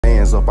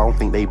numbers up, I don't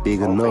think they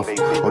big enough.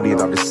 Or the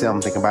end of the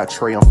 7, thinking about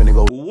Trey, I'm finna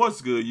go.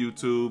 What's good,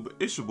 YouTube?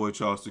 It's your boy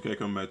Charles 2K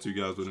coming back to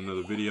you guys with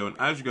another video. And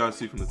as you guys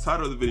see from the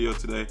title of the video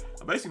today,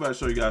 I'm basically about to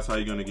show you guys how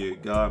you're gonna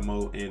get God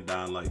mode in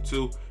Dying Light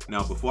 2.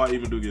 Now, before I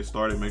even do get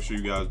started, make sure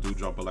you guys do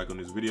drop a like on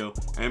this video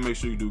and make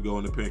sure you do go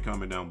in the pinned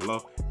comment down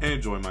below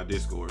and join my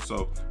Discord.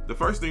 So the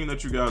first thing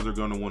that you guys are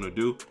gonna want to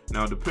do,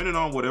 now depending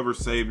on whatever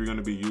save you're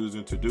gonna be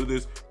using to do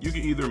this, you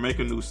can either make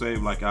a new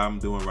save like I'm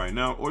doing right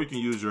now, or you can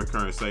use your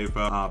current save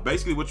file.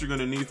 Basically what you're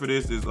gonna need for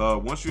this is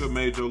once you have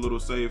made your little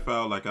save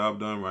file like I've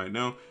done right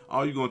now,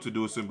 all you're going to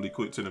do is simply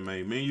click to the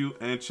main menu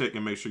and check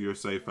and make sure your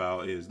save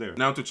file is there.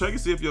 Now to check and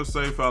see if your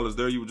save file is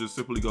there, you would just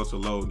simply go to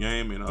load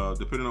game, and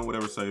depending on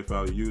whatever save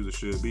file you use, it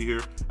should be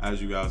here,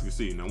 as you guys can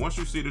see. Now once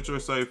you see that your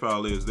save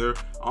file is there,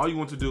 all you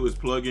want to do is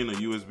plug in a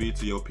USB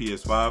to your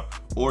PS5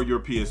 or your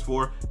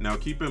PS4. Now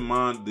keep in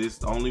mind,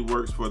 this only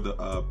works for the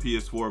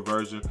PS4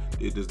 version.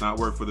 It does not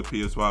work for the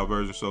PS5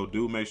 version, so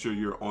do make sure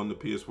you're on the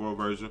PS4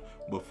 version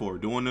before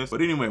doing this.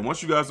 But anyway,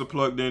 once you guys are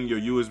plugged in your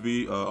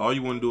USB, all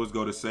you want to do is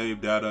go to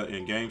save data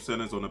and game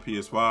settings on the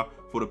PS5.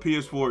 For the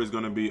PS4, it's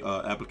going to be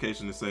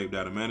application to save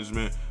data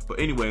management. But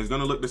anyway, it's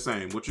going to look the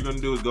same. What you're going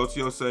to do is go to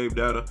your save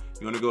data.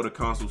 You're going to go to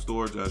console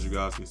storage, as you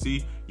guys can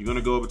see. You're going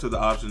to go over to the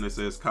option that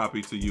says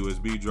copy to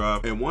USB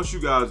drive. And once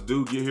you guys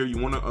do get here, you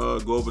want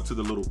to go over to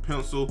the little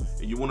pencil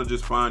and you want to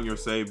just find your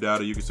save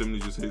data. You can simply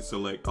just hit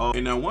select all.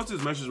 And now once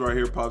this message right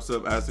here pops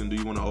up asking, do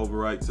you want to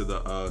overwrite to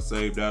the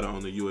save data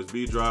on the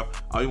USB drive?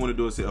 All you want to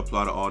do is hit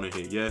apply to all and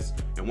hit yes.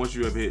 And once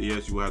you have hit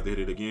yes, you will have to hit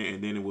it again,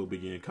 and then it will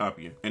begin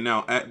copying. And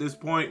now at this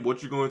point,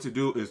 what you're going to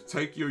do is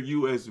take your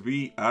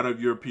USB out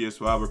of your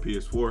PS5 or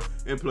PS4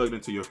 and plug it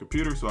into your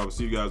computer. So I will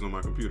see you guys on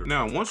my computer.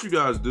 Now, once you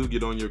guys do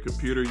get on your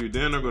computer, you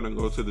then are going to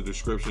go to the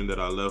description that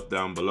I left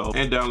down below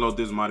and download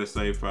this modded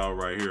save file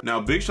right here. Now,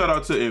 big shout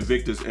out to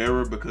Invictus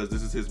Error, because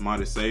this is his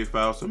modded save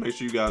file. So make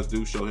sure you guys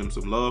do show him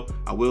some love.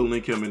 I will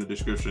link him in the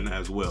description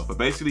as well. But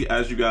basically,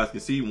 as you guys can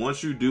see,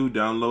 once you do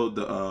download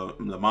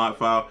the mod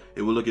file,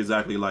 it will look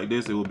exactly like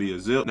this. It will be a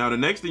zip. Now, the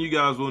next thing you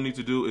guys will need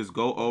to do is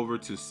go over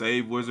to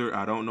SAVEWIZARD.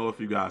 I don't know if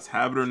you guys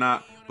have it or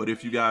not, but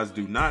if you guys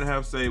do not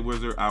have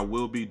SAVEWIZARD, I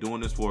will be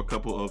doing this for a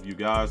couple of you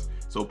guys.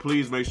 So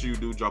please make sure you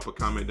do drop a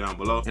comment down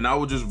below, and I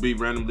will just be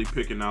randomly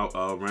picking out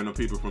random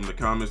people from the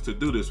comments to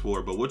do this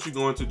for. But what you're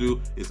going to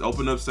do is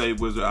open up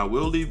SAVEWIZARD. I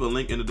will leave a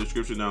link in the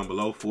description down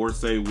below for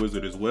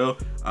SAVEWIZARD as well,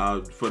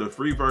 for the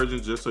free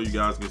version, just so you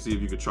guys can see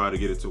if you can try to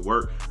get it to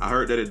work. I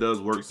heard that it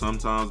does work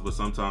sometimes, but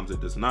sometimes it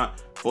does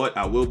not. But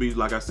I will be,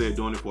 like I said,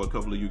 doing it for a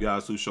couple of you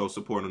guys who show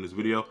support on this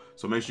video.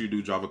 So make sure you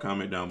do drop a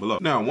comment down below.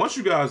 Now, once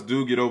you guys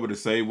do get over to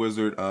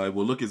SAVEWIZARD, it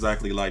will look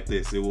exactly like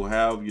this. It will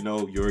have, you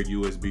know, your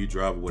USB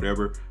drive or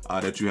whatever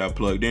that you have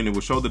plugged in. It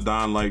will show the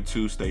Dying Light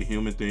 2 Stay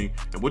Human thing.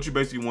 And what you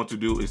basically want to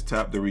do is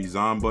tap the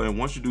resign button.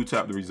 Once you do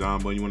tap the resign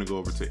button, you want to go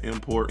over to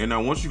import. And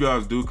now once you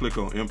guys do click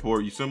on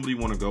import, you simply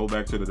want to go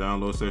back to the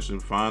download section,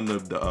 find the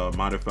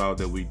modded file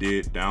that we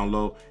did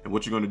download. And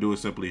what you're going to do is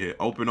simply hit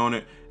open on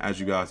it. As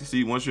you guys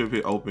see, once you have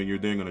hit open, you're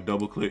then going to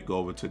double click, go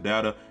over to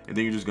data, and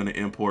then you're just going to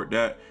import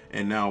that.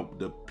 And now,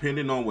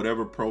 depending on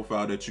whatever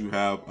profile that you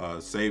have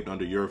saved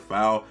under your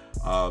file,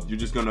 you're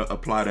just going to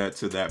apply that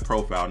to that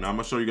profile. Now I'm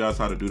going to show you guys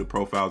how to do the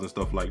profiles and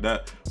stuff like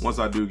that once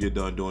I do get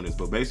done doing this.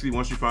 But basically,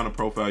 once you find a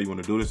profile you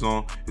want to do this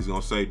on, it's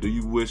going to say, do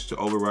you wish to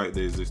overwrite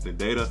the existing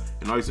data?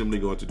 And all you're simply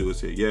going to do is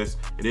hit yes,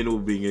 and then it will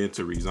begin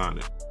to resign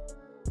it.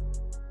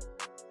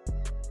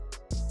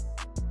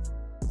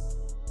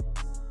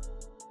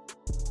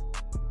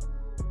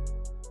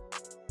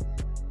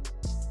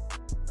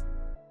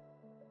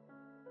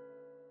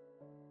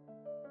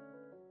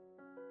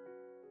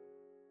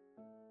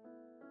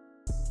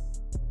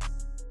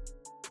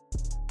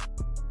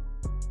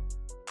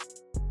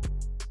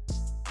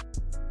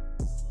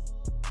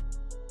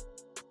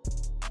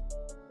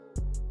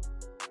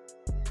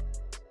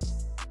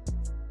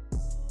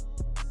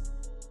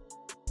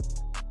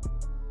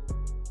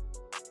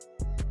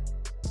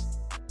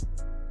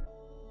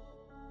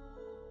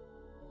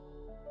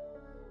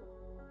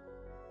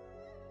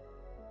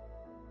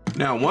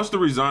 Now, once the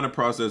resigning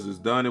process is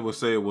done, it will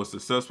say it was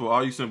successful.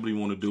 All you simply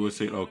want to do is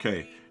hit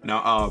OK.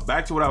 Now,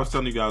 back to what I was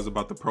telling you guys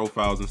about the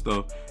profiles and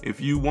stuff.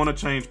 If you want to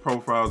change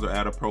profiles or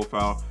add a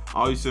profile,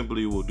 all you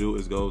simply will do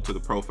is go to the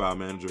profile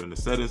manager in the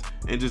settings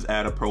and just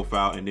add a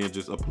profile and then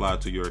just apply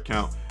to your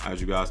account. As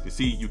you guys can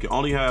see, you can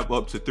only have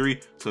up to 3,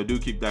 so do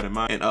keep that in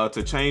mind. And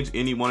to change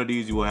any one of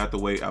these, you will have to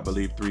wait, I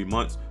believe, 3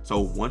 months.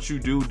 So once you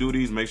do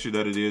these, make sure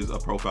that it is a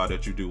profile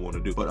that you do want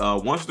to do.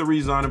 But once the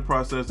resigning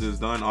process is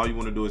done, all you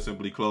want to do is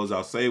simply close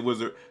out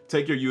SAVEWIZARD,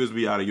 take your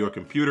USB out of your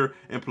computer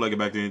and plug it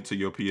back into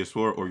your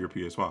PS4 or your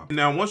PS5.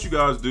 Now, once you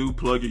guys do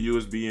plug your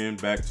USB in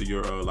back to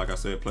your, like I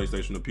said,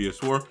 PlayStation or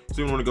PS4,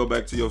 so you want to go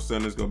back to your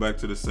settings, go back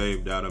to the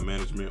save data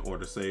management or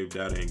the save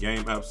data and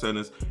game app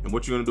settings. And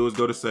what you're going to do is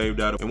go to save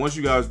data. And once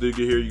you guys do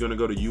get here, you're going to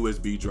go to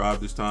USB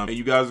drive this time. And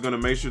you guys are going to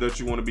make sure that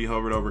you want to be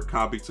hovered over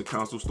copy to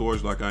console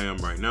storage like I am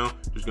right now.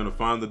 Just going to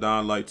find the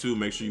Dying Light 2,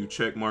 make sure you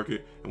check mark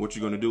it. And what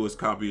you're going to do is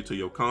copy it to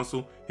your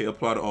console, hit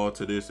apply to all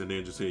to this, and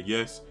then just hit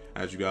yes.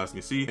 as you guys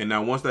can see. And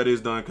now once that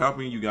is done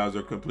copying, you guys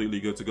are completely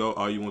good to go.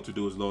 All you want to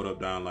do is load up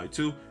Dyinglight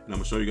 2, and I'm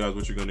gonna show you guys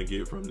what you're gonna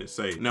get from this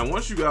save. Now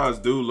once you guys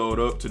do load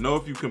up, to know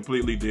if you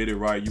completely did it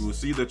right, you will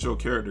see that your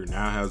character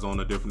now has on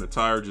a different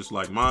attire, just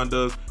like mine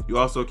does. You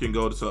also can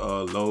go to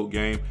load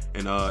game,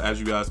 and as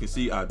you guys can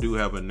see, I do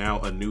have now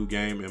a new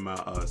game in my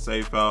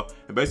save file,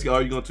 and basically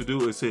all you're going to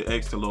do is hit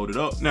X to load it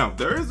up. Now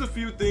there is a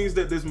few things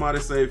that this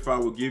modded save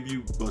file will give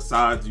you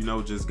besides, you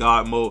know, just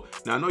God mode.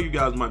 Now I know you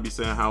guys might be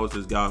saying, how is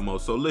this God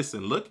mode? So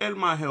listen, look at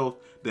my health.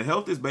 The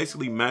health is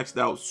basically maxed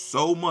out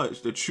so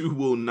much that you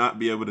will not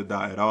be able to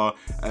die at all,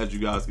 as you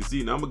guys can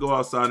see. Now I'm gonna go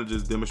outside and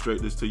just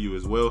demonstrate this to you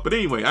as well. But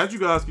anyway, as you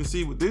guys can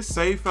see, with this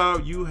save file,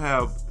 you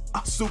have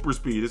a super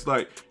speed. It's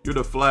like you're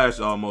the Flash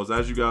almost.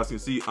 As you guys can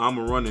see, I'm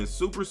running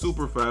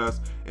super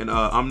fast, and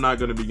I'm not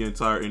gonna be getting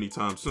tired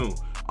anytime soon.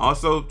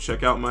 Also,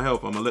 check out my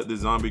health. I'm gonna let the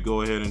zombie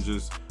go ahead and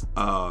just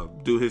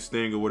do his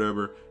thing or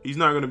whatever. He's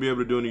not going to be able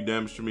to do any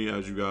damage to me,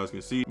 as you guys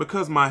can see,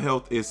 because my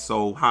health is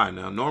so high.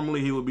 Now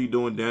normally he would be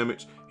doing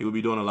damage, he would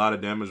be doing a lot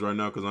of damage right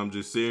now because I'm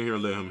just sitting here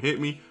and let him hit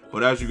me,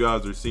 but as you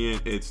guys are seeing,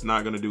 it's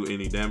not going to do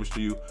any damage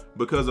to you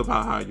because of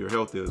how high your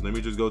health is. Let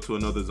me just go to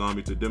another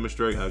zombie to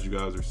demonstrate. As you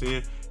guys are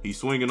seeing, he's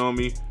swinging on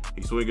me,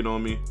 he's swinging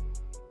on me.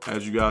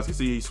 As you guys can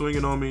see, he's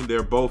swinging on me.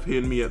 They're both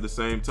hitting me at the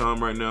same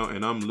time right now,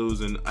 and I'm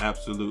losing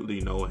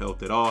absolutely no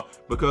health at all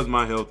because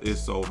my health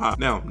is so high.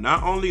 Now,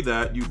 not only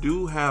that, you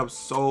do have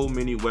so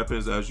many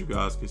weapons, as you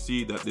guys can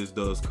see, that this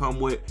does come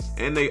with,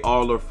 and they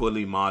all are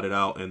fully modded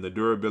out, and the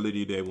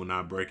durability, they will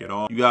not break at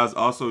all. You guys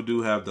also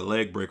do have the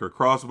leg breaker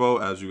crossbow,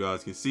 as you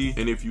guys can see,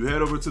 and if you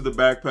head over to the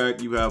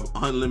backpack, you have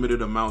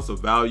unlimited amounts of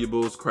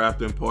valuables,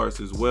 crafting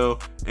parts as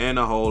well, and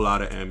a whole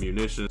lot of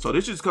ammunition. So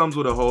this just comes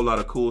with a whole lot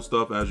of cool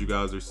stuff, as you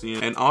guys are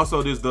seeing. And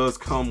also this does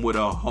come with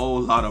a whole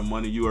lot of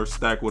money. You are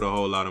stacked with a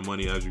whole lot of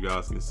money, as you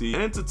guys can see.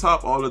 And to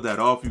top all of that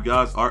off, you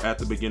guys are at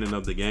the beginning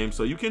of the game,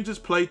 so you can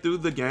just play through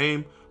the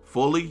game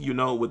fully, you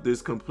know, with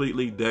this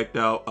completely decked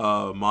out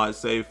mod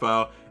save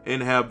file,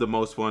 and have the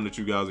most fun that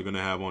you guys are going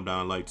to have on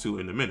Dyinglight 2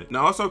 in a minute.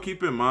 Now also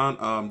keep in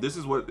mind, this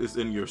is what is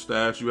in your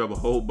stash. You have a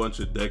whole bunch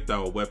of decked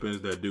out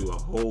weapons that do a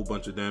whole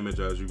bunch of damage,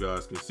 as you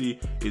guys can see.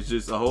 It's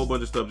just a whole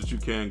bunch of stuff that you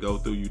can go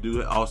through. You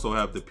do also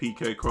have the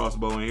PK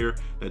crossbow in here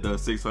that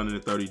does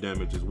 630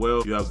 damage as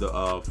well. You have the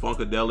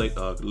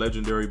Funkadelic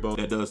legendary bow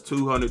that does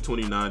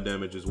 229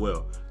 damage as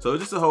well. So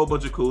it's just a whole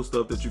bunch of cool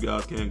stuff that you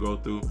guys can go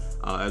through.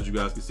 As you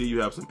guys can see,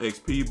 you have some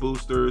XP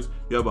boosters.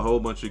 You have a whole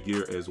bunch of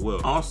gear as well.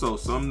 Also,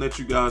 something that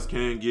you guys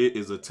can get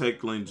is a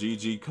techland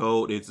GG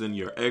code. It's in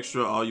your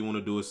extra. All you want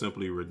to do is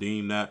simply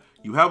redeem that.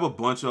 You have a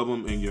bunch of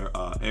them in your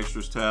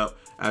extras tab,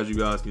 as you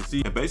guys can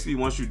see, and basically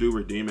once you do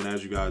redeem it,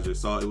 as you guys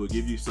just saw, it will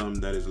give you something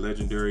that is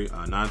legendary.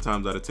 9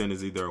 times out of 10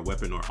 is either a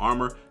weapon or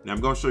armor. Now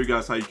I'm going to show you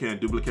guys how you can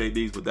duplicate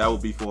these, but that will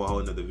be for a whole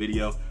another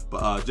video.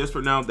 But just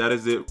for now, that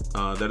is it.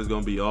 That is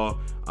going to be all.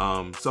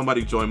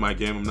 Somebody joined my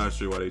game. I'm not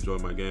sure why they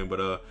joined my game,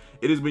 but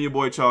it has been your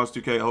boy Charles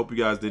 2K. I hope you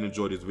guys did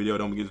enjoy this video.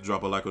 Don't forget to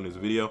drop a like on this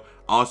video.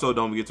 Also,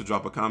 don't forget to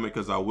drop a comment,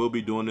 because I will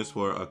be doing this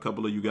for a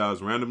couple of you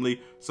guys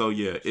randomly. So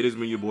yeah, it has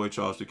been your boy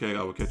Charles 2K.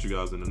 I will catch you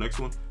guys in the next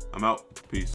one. I'm out. Peace.